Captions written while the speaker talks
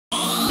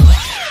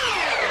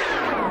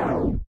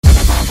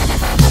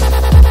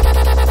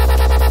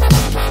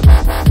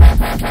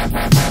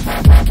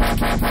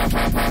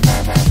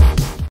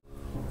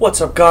What's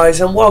up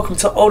guys, and welcome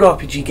to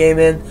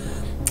OldRPGGaming.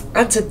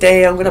 And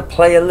today I'm going to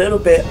play a little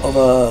bit of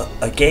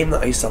a game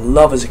that I used to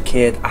love as a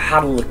kid. I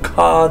had all the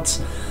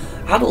cards.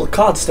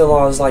 Still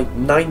when I was like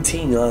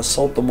 19 and I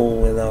sold them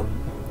all in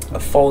a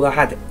folder. I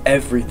had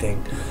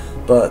everything.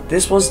 But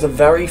this was the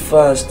very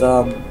first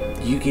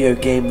Yu-Gi-Oh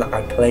game that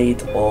I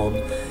played on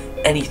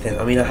anything.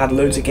 I mean, I had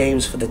loads of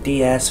games for the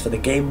DS, for the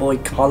Game Boy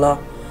Color.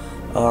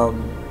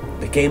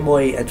 The Game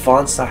Boy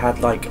Advance, I had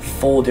like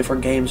 4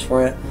 different games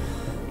for it.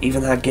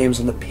 Even had games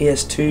on the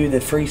PS2, the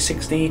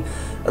 360,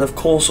 and of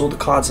course all the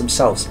cards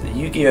themselves.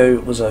 Yu-Gi-Oh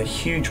was a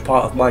huge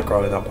part of my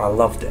growing up. I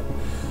loved it.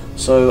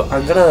 So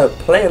I'm gonna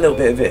play a little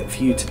bit of it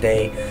for you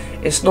today.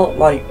 It's not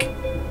like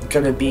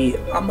gonna be,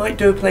 I might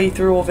do a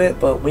playthrough of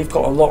it, but we've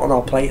got a lot on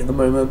our plate at the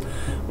moment.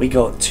 We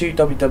got 2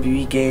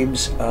 WWE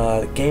games,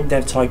 Game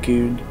Dev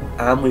Tycoon,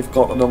 and we've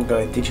got an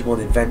ongoing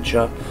Digimon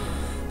adventure.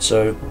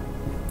 So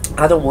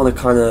I don't want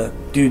to kind of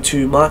do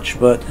too much,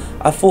 but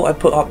I thought I'd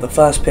put up the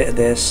first bit of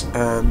this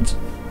and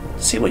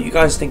see what you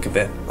guys think of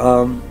it.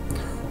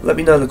 Let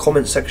me know in the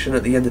comment section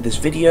at the end of this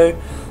video,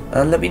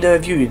 and let me know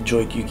if you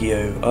enjoyed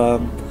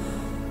Yu-Gi-Oh.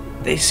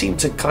 They seem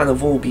to kind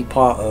of all be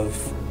part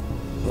of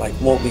like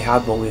what we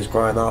had when we was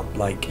growing up,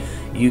 like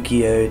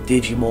Yu-Gi-Oh,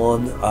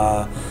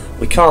 Digimon.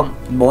 We can't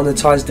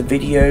monetize the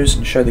videos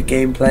and show the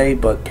gameplay,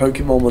 but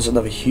Pokemon was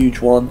another huge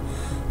one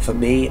for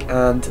me,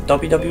 and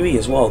WWE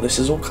as well. This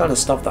is all kind of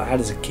stuff that I had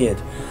as a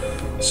kid.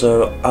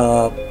 So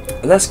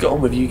let's get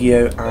on with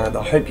Yu-Gi-Oh, and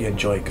I hope you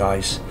enjoy it,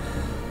 guys.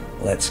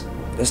 Let's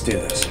do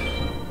this.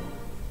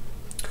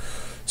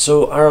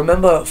 So I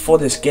remember for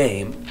this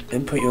game,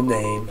 input your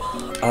name.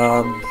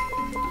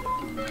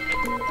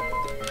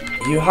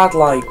 You had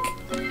like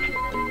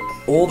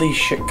all these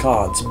shit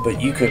cards, but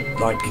you could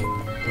like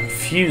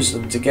fuse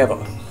them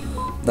together.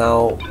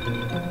 Now,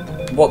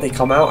 what they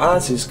come out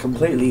as is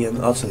completely and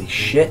utterly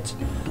shit,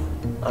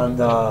 and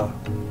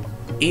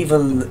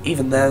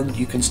even then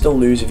you can still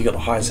lose if you got the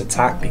highest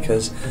attack,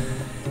 because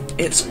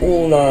it's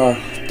all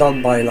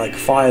done by like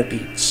fire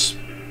beats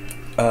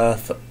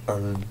earth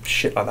and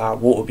shit like that.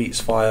 Water beats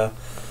fire,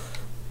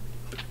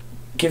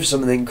 gives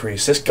them an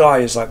increase. This guy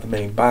is like the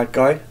main bad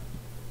guy,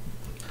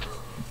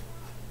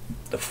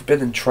 the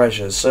forbidden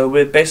treasures. So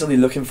we're basically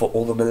looking for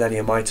all the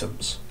millennium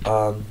items.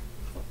 I'm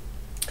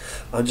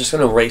just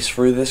gonna race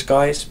through this,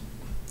 guys.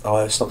 Oh,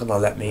 it's not gonna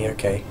let me.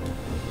 Okay,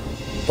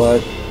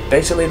 but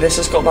basically this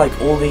has got like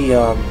all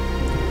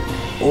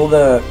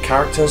the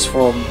characters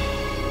from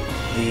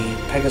the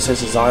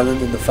Pegasus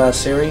Island in the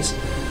first series.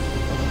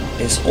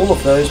 It's all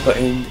of those, but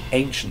in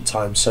ancient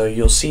times. So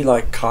you'll see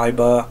like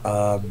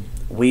Kaiba,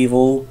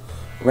 Weevil,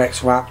 Rex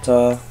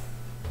Raptor.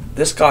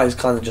 This guy is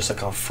kind of just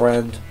like our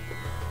friend.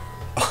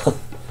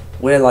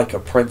 We're like a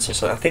prince or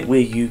something. I think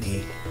we're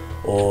Yugi,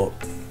 or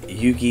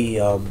Yugi,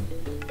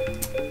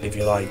 if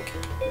you like,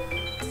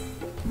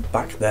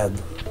 back then.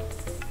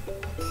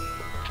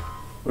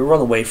 We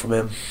run away from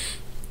him.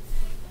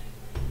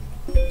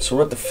 So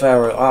we're at the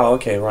Pharaoh. Oh,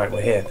 okay, right,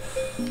 we're here.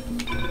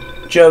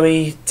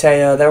 Joey,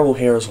 Taya, they're all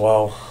here as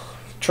well.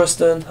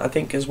 Tristan, I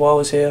think, as well,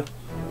 is here.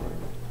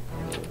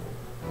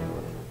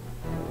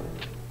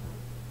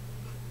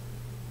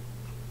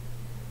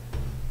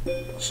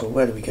 So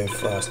where do we go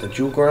first? The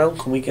duel ground?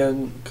 Can we go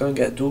and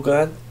get a duel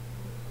ground?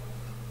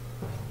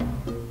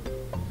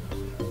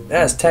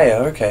 There's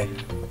Taya, okay.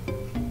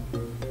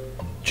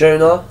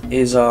 Jonah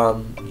is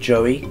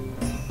Joey.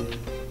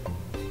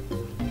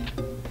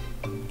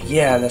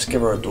 Yeah, let's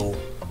give her a duel.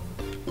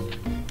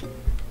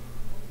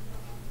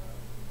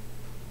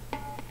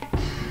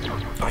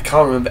 I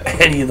can't remember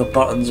any of the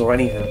buttons or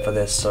anything for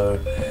this, so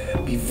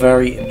it'll be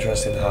very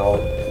interesting how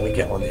we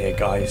get on here,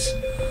 guys.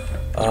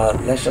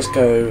 Let's just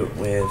go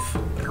with,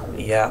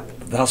 yeah,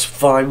 that's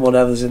fine,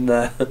 whatever's in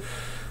there.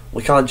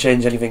 We can't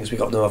change anything because we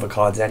got no other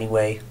cards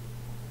anyway.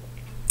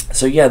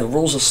 So yeah, the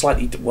rules are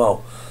slightly,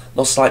 well,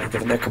 not slightly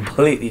different, they're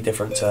completely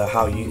different to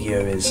how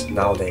Yu-Gi-Oh is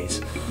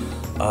nowadays.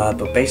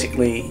 But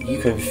basically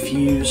you can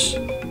fuse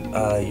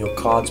your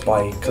cards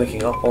by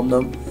clicking up on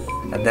them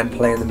and then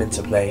playing them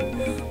into play.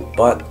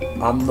 But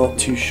I'm not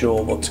too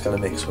sure what's going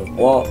to mix with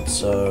what,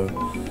 so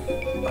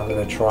I'm going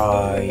to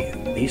try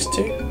these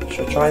two.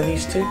 Should I try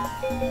these two?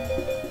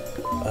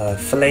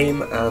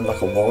 Flame and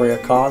like a warrior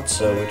card,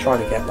 so we're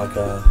trying to get like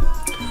a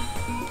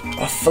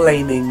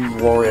flaming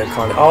warrior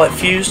kind of. Oh, it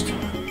fused,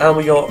 and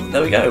we got,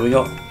 there we go, we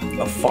got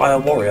a fire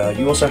warrior.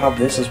 You also have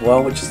this as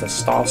well, which is the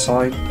star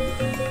sign.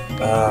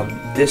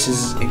 This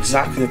is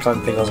exactly the kind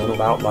of thing I was on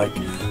about, like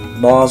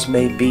Mars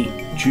may beat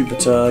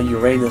Jupiter,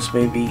 Uranus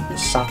may beat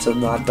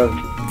Saturn. I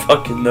don't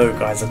fucking know,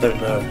 guys, I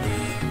don't know,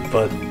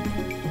 but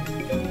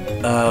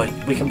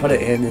we can put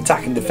it in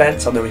attack and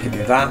defense. I know we can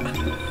do that.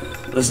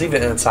 Let's leave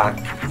it in attack,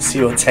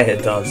 see what Taya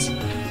does.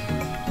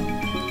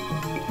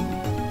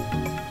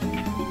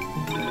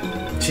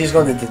 She's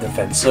gone into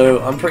defense,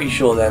 so I'm pretty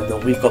sure then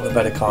that we've got the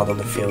better card on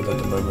the field at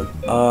the moment.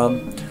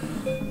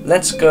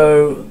 Let's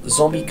go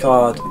zombie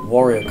card,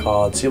 warrior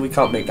card. See, we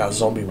can't make that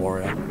zombie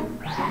warrior.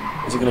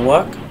 Is it gonna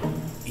work?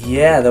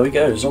 Yeah, there we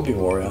go, zombie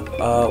warrior.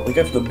 We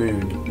go for the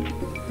moon.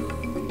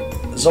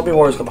 Zombie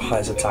Warrior's got the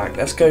highest attack.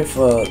 Let's go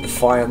for the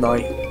Fire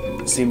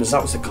Knight, seeing as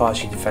that was the card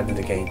she defended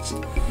against.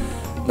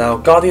 Now,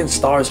 Guardian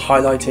Star is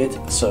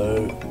highlighted,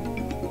 so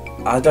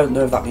I don't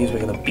know if that means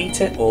we're going to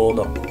beat it or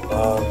not.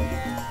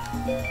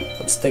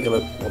 Let's take a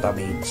look what that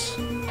means.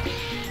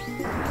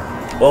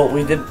 Well,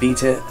 we did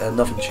beat it and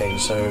nothing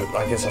changed, so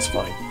I guess that's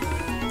fine.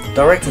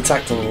 Direct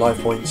attack on the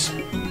life points.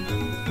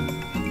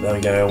 There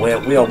we go,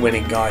 we are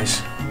winning,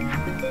 guys.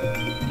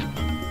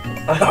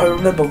 I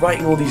remember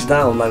writing all these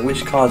down, like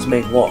which cards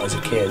made what as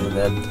a kid, and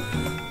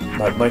then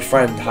like my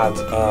friend had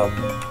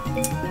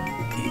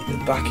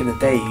back in the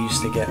day he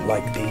used to get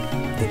like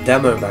the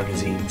demo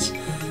magazines,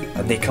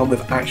 and they come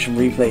with action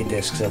replay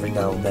discs every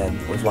now and then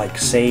with like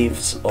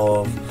saves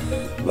of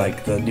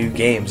like the new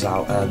games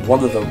out, and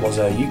one of them was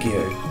a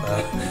Yu-Gi-Oh!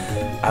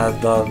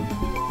 And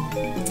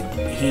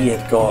he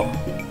had got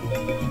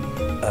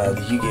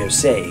the Yu-Gi-Oh!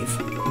 Save,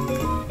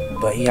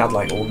 but he had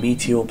like all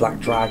Meteor, Black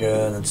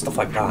Dragon and stuff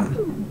like that.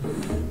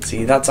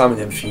 See, that time it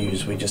didn't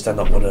fuse, we just end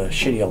up with a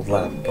shitty old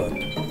lamp, but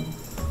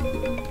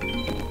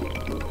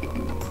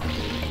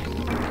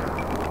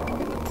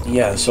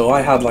yeah, so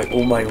I had like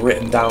all my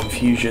written down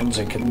fusions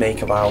and could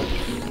make about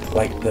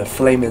like the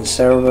Flaming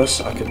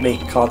Cerebus. I could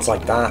make cards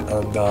like that,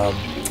 and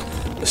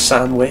the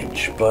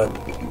Sandwich, but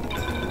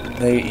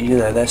they, you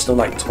know, they're still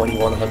like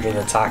 2100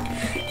 attack.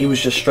 He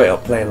was just straight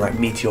up playing like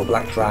Meteor,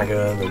 Black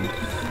Dragon, and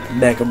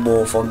Mega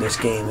Morph on this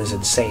game is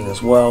insane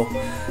as well,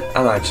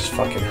 and I just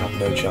fucking have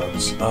no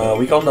chance.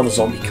 We got another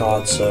zombie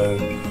card, so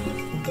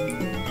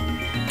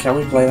can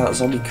we play that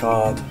zombie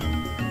card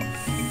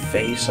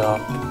face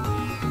up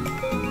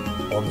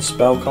on the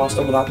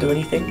spellcaster? Will that do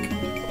anything?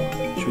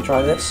 Should we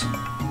try this?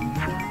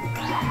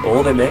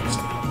 Oh, they mixed.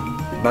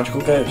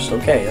 Magical Ghost.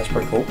 Okay, that's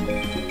pretty cool.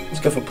 Let's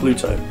go for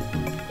Pluto.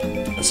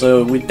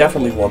 So we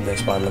definitely won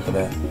this by the look of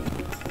it.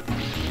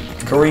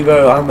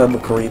 Karibo, I remember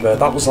Karibo.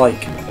 That was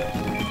like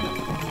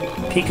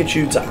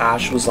Pikachu to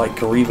Ash was like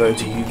Karibo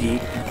to Yugi.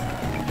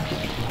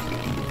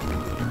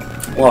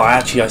 Well,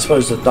 actually, I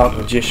suppose the Dark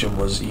Magician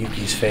was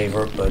Yugi's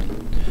favourite, but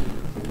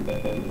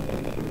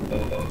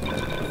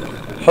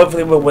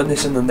hopefully we'll win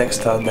this in the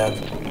next turn then.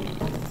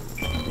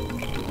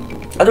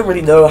 I don't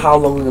really know how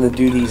long I'm going to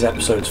do these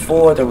episodes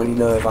for. I don't really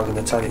know if I'm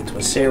going to turn it into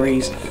a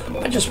series.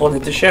 I just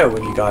wanted to share it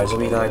with you guys. I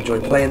mean, I enjoy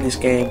playing this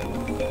game.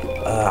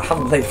 I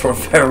haven't played for a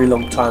very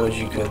long time, as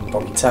you can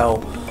probably tell,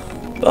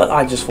 but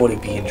I just thought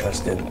it'd be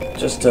interesting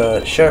just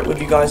to share it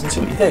with you guys and see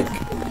what you think.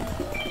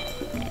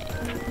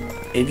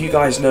 If you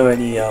guys know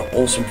any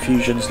awesome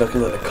fusions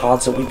looking at the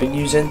cards that we've been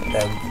using,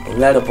 then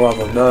let a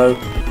brother know.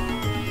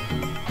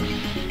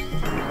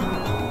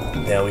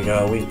 There we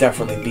go, we've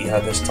definitely beat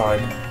her this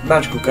time.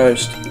 Magical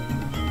Ghost.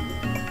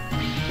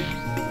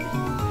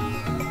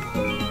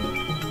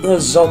 The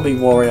Zombie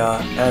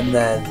Warrior, and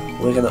then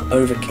we're going to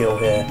overkill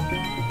here.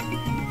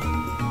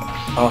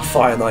 Our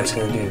Fire Knight's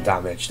going to do the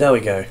damage. There we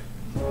go.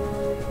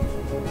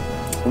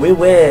 We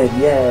win,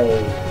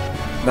 yay!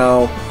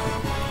 Now,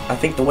 I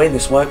think the way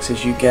this works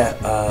is you get,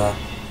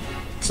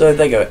 so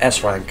there you go,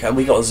 S rank, and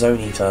we got a Zone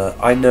Eater.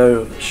 I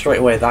know straight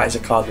away that is a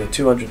card with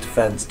 200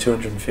 defense,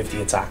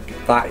 250 attack.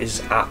 That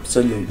is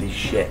absolutely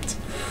shit.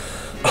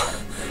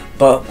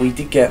 But we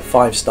did get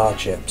 5 star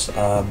chips.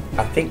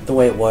 I think the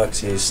way it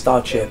works is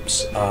star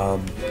chips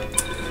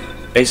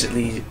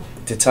basically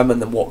determine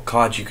what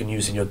cards you can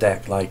use in your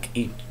deck. Like,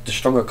 the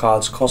stronger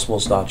cards cost more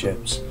star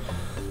chips.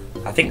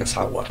 I think that's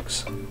how it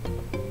works.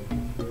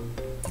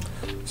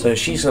 So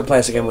she's going to play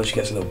us again when she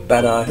gets a little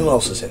better. Who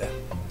else is here?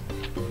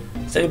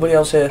 Is anybody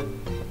else here?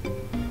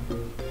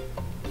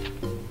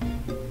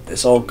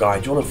 This old guy.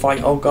 Do you want to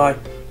fight, old guy? Do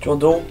you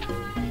want a duel?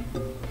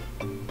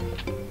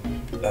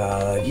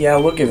 Yeah,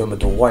 we'll give him a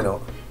duel. Why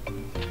not?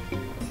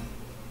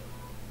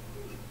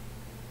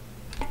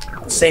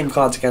 Same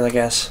cards again, I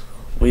guess.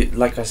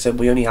 Like I said,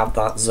 we only have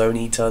that Zone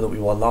Eater that we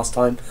won last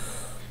time.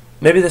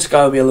 Maybe this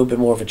guy will be a little bit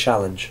more of a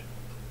challenge.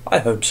 I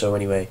hope so,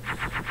 anyway.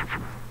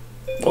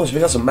 Oh, so we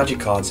got some magic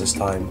cards this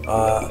time.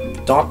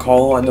 Dark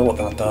Hole, I know what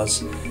that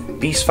does.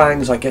 Beast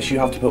Fangs, I guess you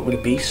have to put with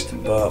a beast,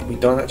 but we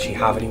don't actually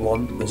have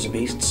anyone that's a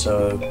beast,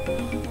 so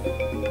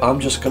I'm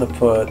just going to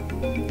put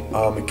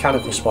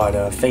Mechanical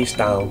Spider face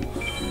down,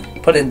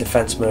 put it in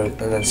defense mode,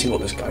 and then see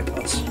what this guy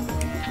does.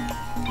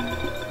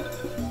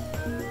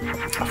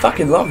 I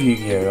fucking love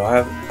Yu-Gi-Oh!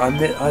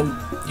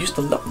 I used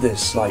to love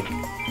this, like,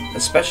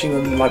 especially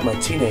when like my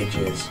teenage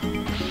years.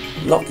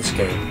 Love this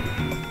game.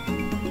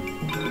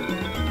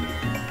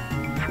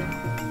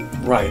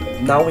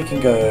 Right, now we can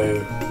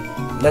go.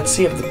 Let's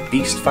see if the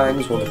Beast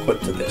Fangs will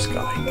equip to this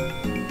guy.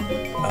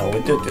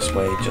 We'll do it this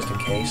way, just in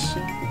case.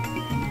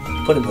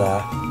 Put him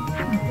there.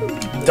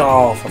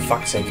 Oh, for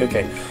fuck's sake,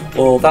 okay.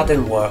 Well, that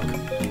didn't work.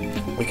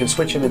 We can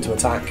switch him into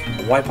attack,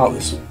 wipe out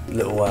this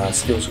little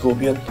Steel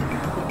Scorpion,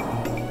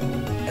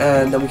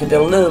 and then we can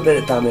do a little bit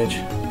of damage.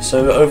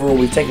 So overall,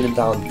 we've taken him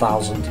down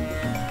 1,000.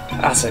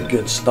 That's a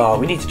good start.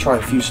 We need to try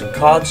and fuse some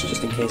cards,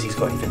 just in case he's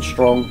got anything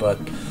strong, but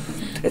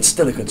it's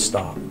still a good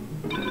start.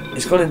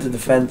 It's gone into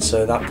defense,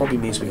 so that probably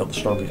means we got the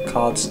stronger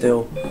card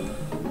still.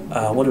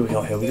 What do we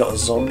got here? We got a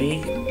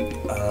zombie,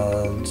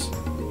 and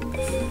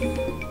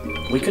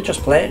we could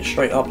just play it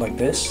straight up like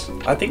this.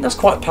 I think that's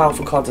quite a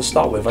powerful card to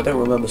start with. I don't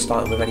remember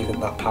starting with anything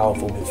that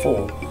powerful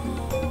before.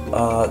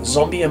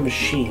 Zombie and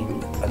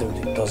Machine, I don't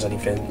think does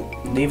anything.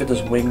 Neither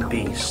does Winged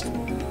Beast.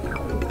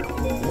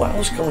 What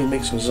else can we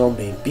mix with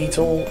Zombie?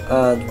 Beetle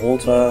and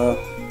Water.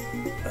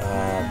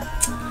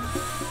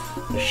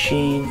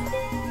 Machine.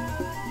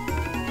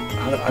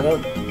 I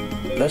don't.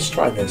 Let's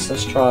try this.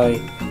 Let's try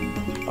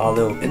our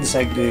little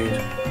insect dude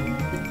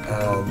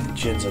and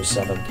Jinzo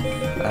 7.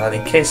 And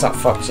in case that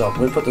fucks up,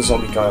 we'll put the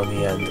zombie guy on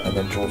the end and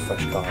then draw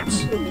fresh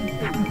cards.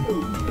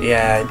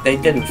 Yeah, they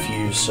didn't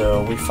fuse,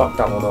 so we fucked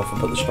that one off and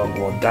put the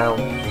stronger one down.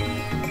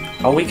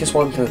 Our weakest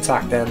one can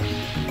attack then.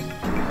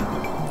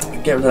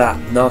 Get rid of that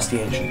nasty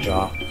ancient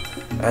jar.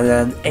 And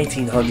then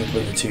 1800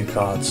 with the 2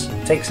 cards.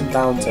 Takes him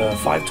down to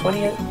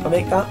 520, I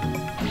make that?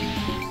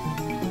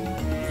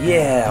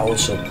 Yeah,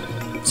 awesome.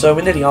 So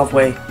we're nearly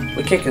halfway.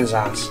 We're kicking his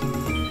ass.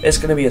 It's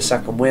going to be a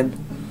second win.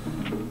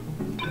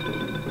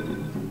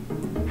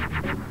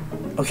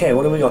 Okay,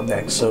 what do we got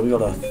next? So we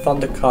got a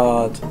Thunder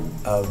card,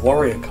 a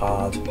Warrior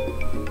card,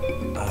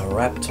 a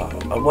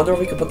Reptile. I wonder if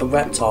we could put the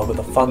Reptile with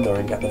the Thunder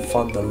and get the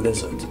Thunder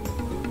Lizard.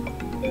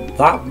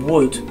 That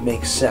would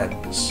make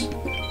sense.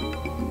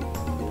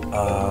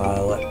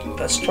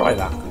 Let's try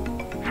that.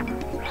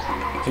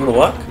 Is it going to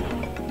work?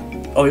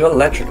 Oh, we got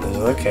Electric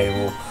Lizard. Okay,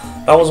 well,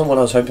 that wasn't what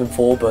I was hoping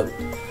for, but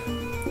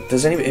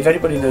if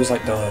anybody knows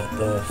like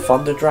the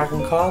Thunder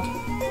Dragon card,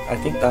 I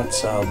think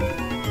that's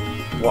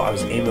what I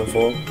was aiming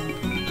for.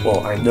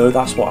 Well, I know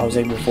that's what I was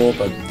aiming for,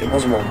 but it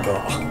wasn't what we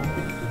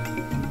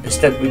got.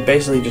 Instead, we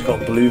basically just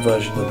got a blue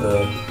version of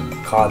the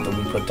card that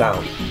we put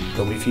down,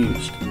 that we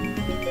fused.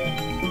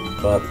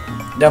 But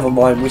never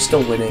mind, we're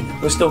still winning.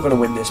 We're still going to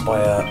win this by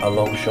a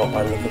long shot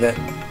by the look of it.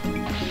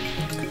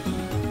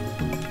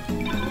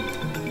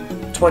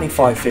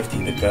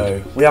 25.50 to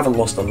go. We haven't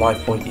lost a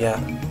life point yet.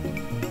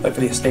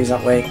 Hopefully it stays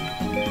that way.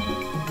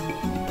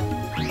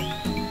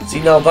 See,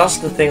 now that's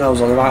the thing I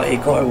was on about.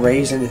 It got a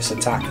raise in its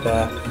attack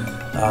there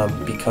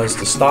because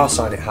the star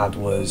sign it had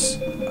was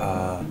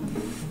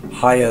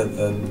higher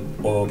than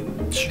or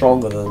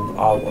stronger than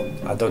our one.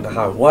 I don't know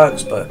how it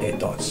works, but it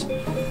does.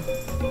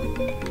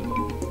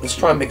 Let's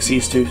try and mix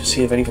these two to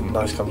see if anything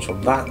nice comes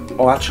from that.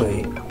 Oh,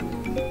 actually,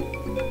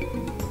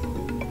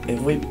 if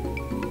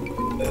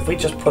we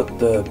just put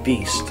the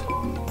beast.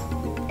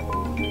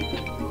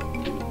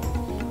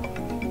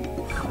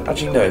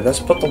 Actually, no. Let's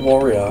put the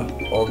warrior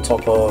on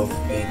top of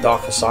the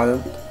dark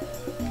assailant.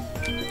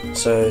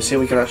 So see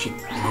if we can actually.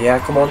 Yeah,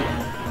 come on.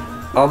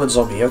 Armored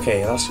zombie.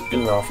 Okay, that's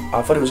good enough.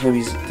 I thought it was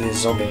going to be the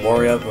zombie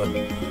warrior, but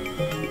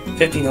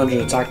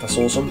 1500 attack. That's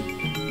awesome.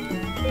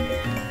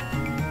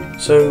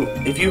 So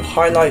if you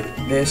highlight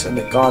this and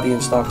the Guardian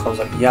Star comes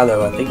up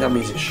yellow, I think that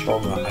means it's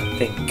stronger, I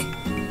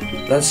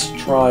think. Let's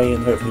try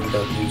and hopefully we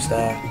don't lose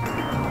there.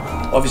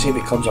 Obviously if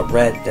it comes up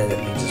red, then it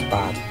means it's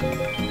bad.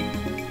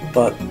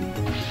 But,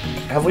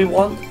 have we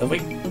won? Have we?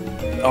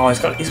 Oh, he's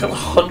got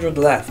 100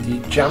 left, you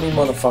jammy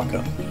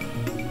motherfucker.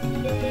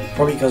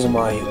 Probably because of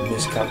my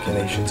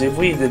miscalculations. If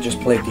we had just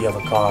played the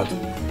other card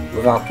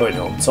without putting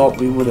it on top,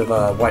 we would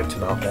have wiped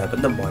him out there, but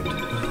never mind.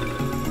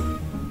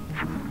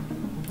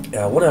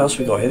 Yeah, what else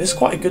we got here? This is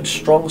quite a good,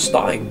 strong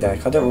starting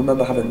deck. I don't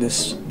remember having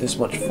this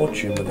much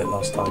fortune with it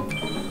last time.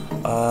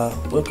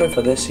 We'll go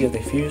for this, see if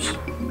they fuse.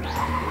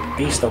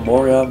 Beast and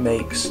Warrior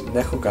makes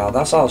Necrogal.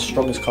 That's our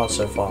strongest card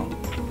so far.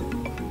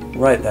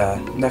 Right there,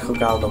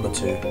 Necrogal number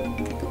 2.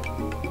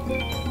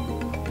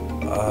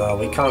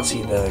 We can't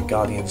see the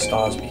Guardian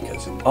Stars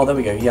because... Oh, there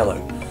we go,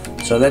 yellow.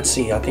 So let's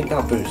see, I think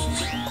that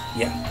boosts.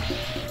 Yeah.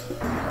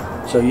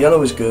 So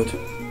yellow is good,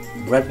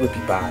 red would be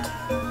bad.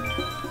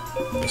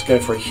 Let's go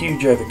for a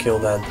huge overkill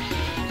then.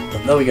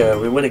 And there we go,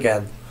 we win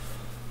again.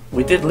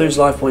 We did lose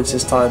life points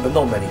this time, but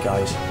not many,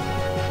 guys.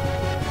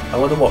 I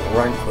wonder what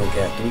rank we'll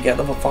get. Do we get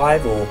another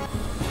 5 or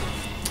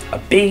a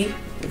B?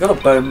 We got a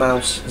bone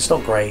mouse. It's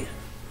not great.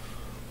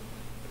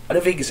 I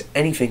don't think it's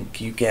anything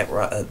you get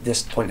right at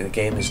this point in the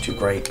game is too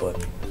great, but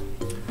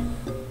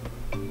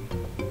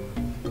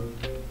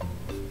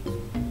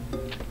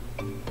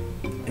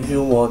if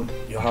you won,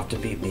 you'll have to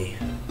beat me.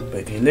 But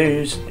if you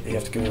lose, you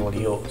have to give me one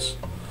of yours.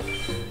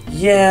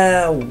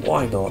 Yeah,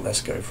 why not?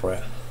 Let's go for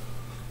it.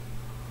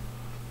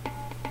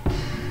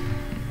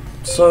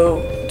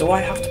 So, do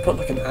I have to put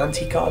like an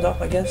anti-card up,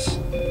 I guess?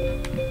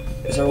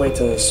 Is there a way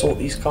to sort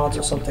these cards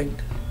or something?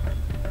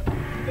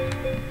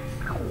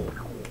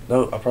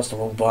 No, I pressed the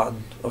wrong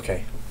button.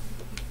 Okay.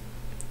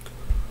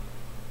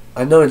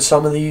 I know in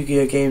some of the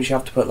Yu-Gi-Oh games you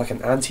have to put like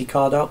an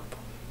anti-card up.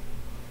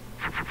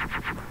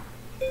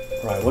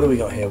 Right, what do we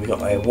got here? We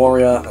got a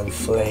warrior and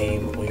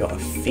flame. We got a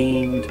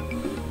fiend,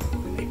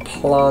 a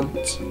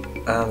plant,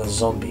 and a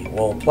zombie.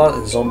 Well, plant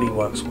and zombie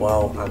works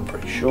well, I'm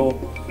pretty sure.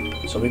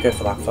 So we go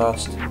for that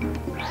first.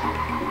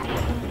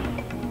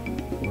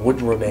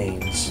 Wood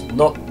remains.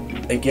 Not,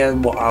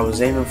 again, what I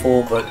was aiming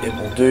for, but it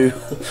will do.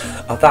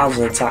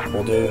 1000 attack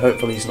will do.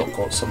 Hopefully he's not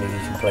got something he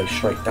can play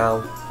straight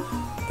down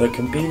that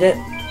can beat it.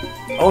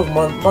 Oh,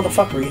 my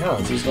motherfucker, he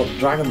has. He's got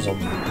dragon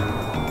zombie.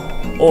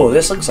 Oh,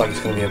 this looks like it's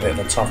going to be a bit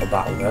of a tougher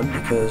battle then,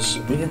 because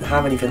we didn't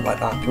have anything like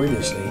that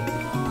previously.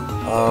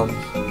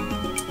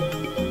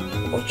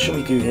 What should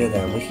we do here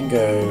then? We can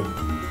go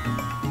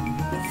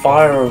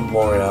Fire and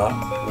Warrior.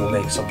 We'll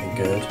make something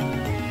good.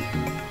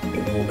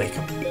 Maybe we'll make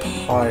a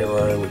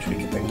Pyro, which we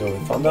can then go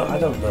with Thunder. I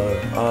don't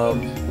know.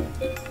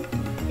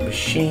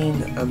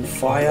 Machine and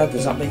Fire.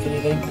 Does that make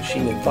anything?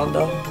 Machine and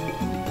Thunder.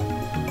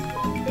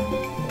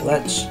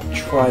 Let's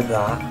try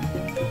that.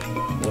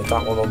 With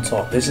that one on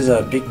top. This is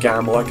a big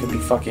gamble. I could be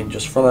fucking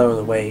just throwing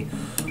away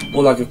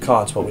all our good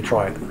cards, but we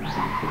try it.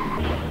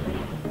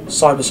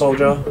 Cyber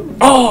Soldier.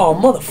 Oh,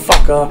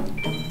 motherfucker!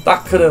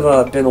 That could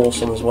have been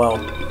awesome as well.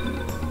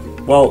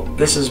 Well,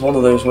 this is one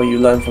of those where you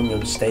learn from your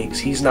mistakes.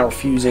 He's now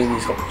fusing.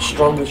 He's got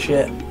stronger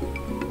shit.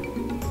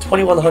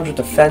 2100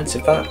 defense.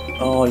 If that.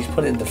 Oh, he's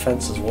put it in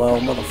defense as well,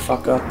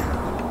 motherfucker.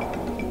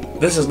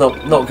 This is not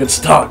a good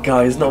start,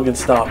 guys. Not a good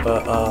start,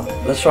 but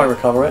let's try and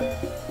recover it.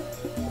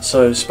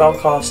 So,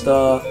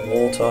 Spellcaster,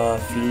 Water,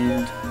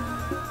 Fiend.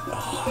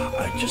 Oh,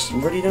 I just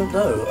really don't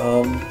know.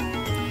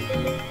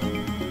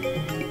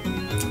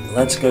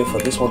 Let's go for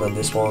this one and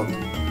this one.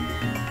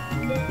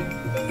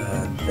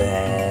 And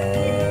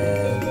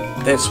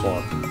then this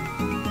one.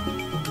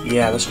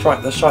 Yeah, let's try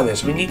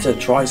this. We need to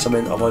try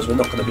something, otherwise we're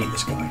not going to beat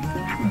this guy.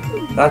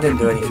 That didn't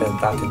do anything.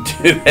 That didn't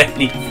do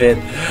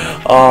anything.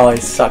 Oh, I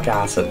suck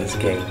ass at this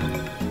game.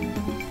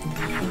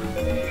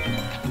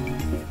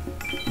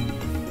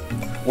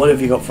 What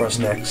have you got for us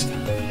next?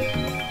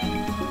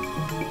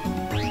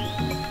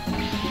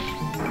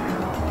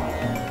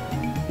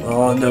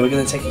 Oh no, we're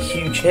going to take a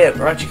huge hit.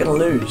 We're actually going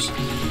to lose.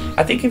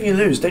 I think if you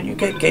lose, don't you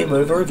get game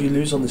over if you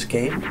lose on this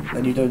game?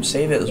 And you don't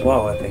save it as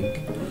well, I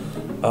think.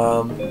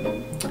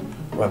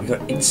 Right, we've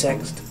got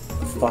Insect,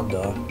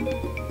 Thunder,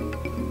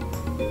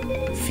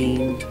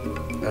 Fiend,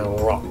 and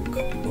Rock.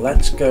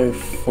 Let's go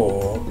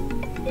for...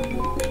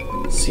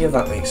 See if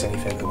that makes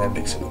anything, and then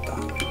mix it with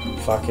that.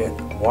 Fuck it.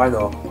 Why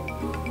not?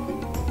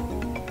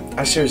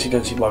 I seriously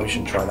don't see why we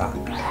shouldn't try that.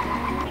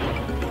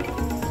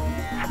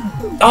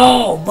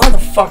 Oh,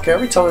 motherfucker!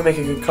 Every time I make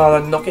a good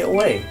card, I knock it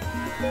away.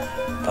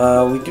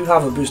 We do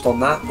have a boost on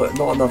that, but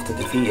not enough to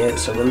defeat it,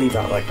 so we'll leave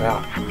that like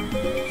that.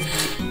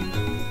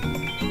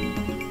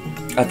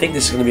 I think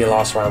this is going to be a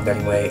last round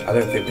anyway. I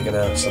don't think we're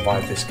going to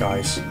survive this,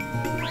 guys.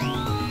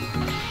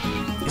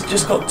 He's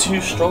just got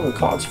two stronger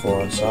cards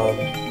for us.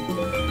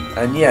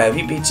 And yeah, if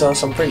he beats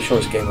us, I'm pretty sure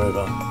it's game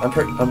over. I'm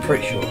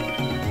pretty sure.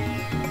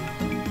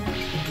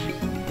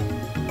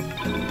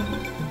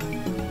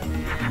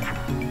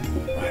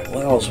 Right,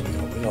 what else have we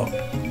got?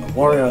 We got a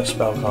Warrior,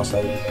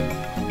 Spellcaster,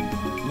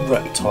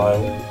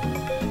 Reptile,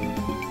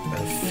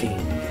 and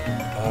Fiend.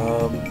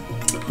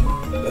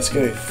 Let's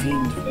go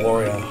Fiend,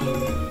 Warrior,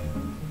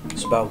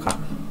 Spellcaster.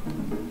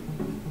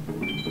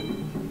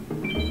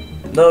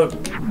 No,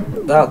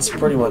 that's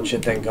pretty much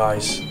it then,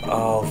 guys.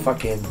 I'll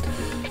fucking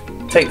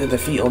take the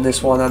defeat on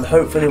this one, and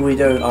hopefully we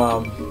don't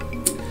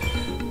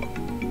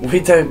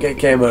get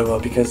game over,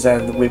 because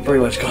then we pretty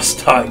much got to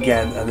start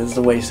again, and it's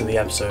the waste of the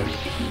episode.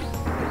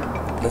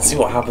 Let's see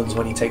what happens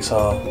when he takes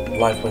our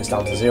life points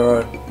down to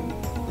 0.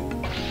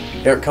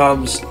 Here it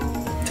comes.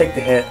 Take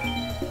the hit.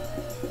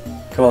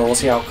 Come on,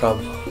 what's the outcome?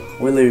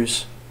 We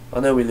lose. I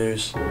know we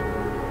lose.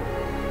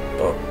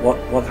 But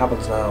what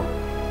happens now?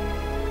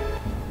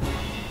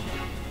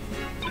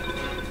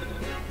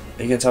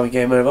 Are you gonna tell me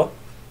game over?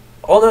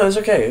 Oh no, it's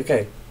okay,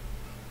 okay.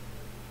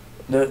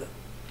 No.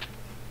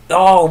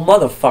 Oh,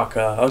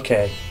 motherfucker.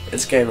 Okay,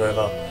 it's game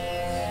over.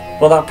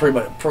 Well, that pretty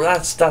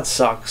much that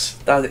sucks.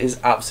 That is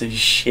absolute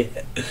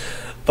shit.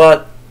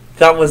 But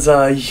that was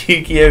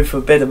Yu-Gi-Oh!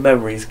 Forbidden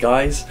Memories,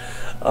 guys.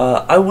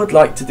 I would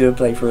like to do a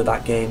playthrough of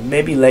that game,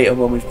 maybe later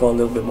when we've got a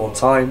little bit more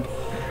time,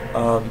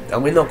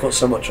 and we've not got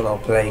so much on our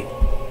plate.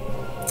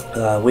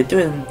 We're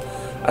doing,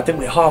 I think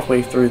we're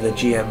halfway through the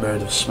GM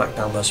mode of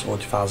SmackDown vs. Raw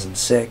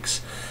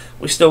 2006.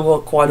 We've still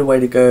got quite a way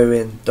to go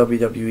in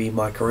WWE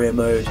My Career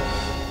mode,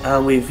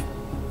 and we've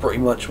pretty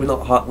much we're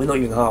not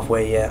even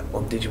halfway yet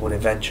on Digimon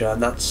Adventure,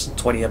 and that's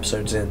 20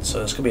 episodes in,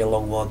 so it's gonna be a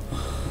long one.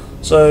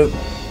 So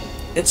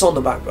it's on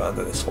the back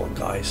burner, this one,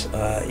 guys.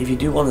 If you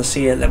do want to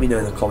see it, let me know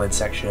in the comment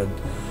section,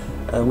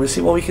 and we'll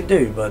see what we can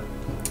do. But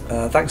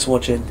thanks for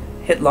watching.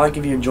 Hit like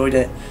if you enjoyed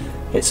it.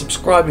 Hit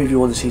subscribe if you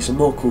want to see some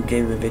more cool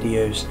gaming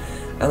videos,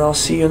 and I'll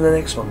see you in the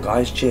next one,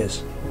 guys.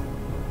 Cheers.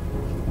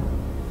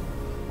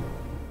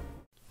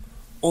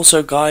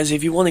 Also, guys,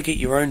 if you want to get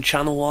your own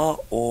channel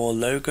art or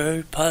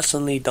logo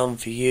personally done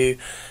for you,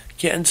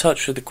 get in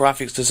touch with the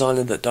graphics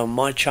designer that done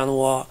my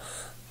channel art.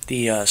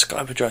 The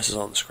Skype address is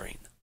on the screen.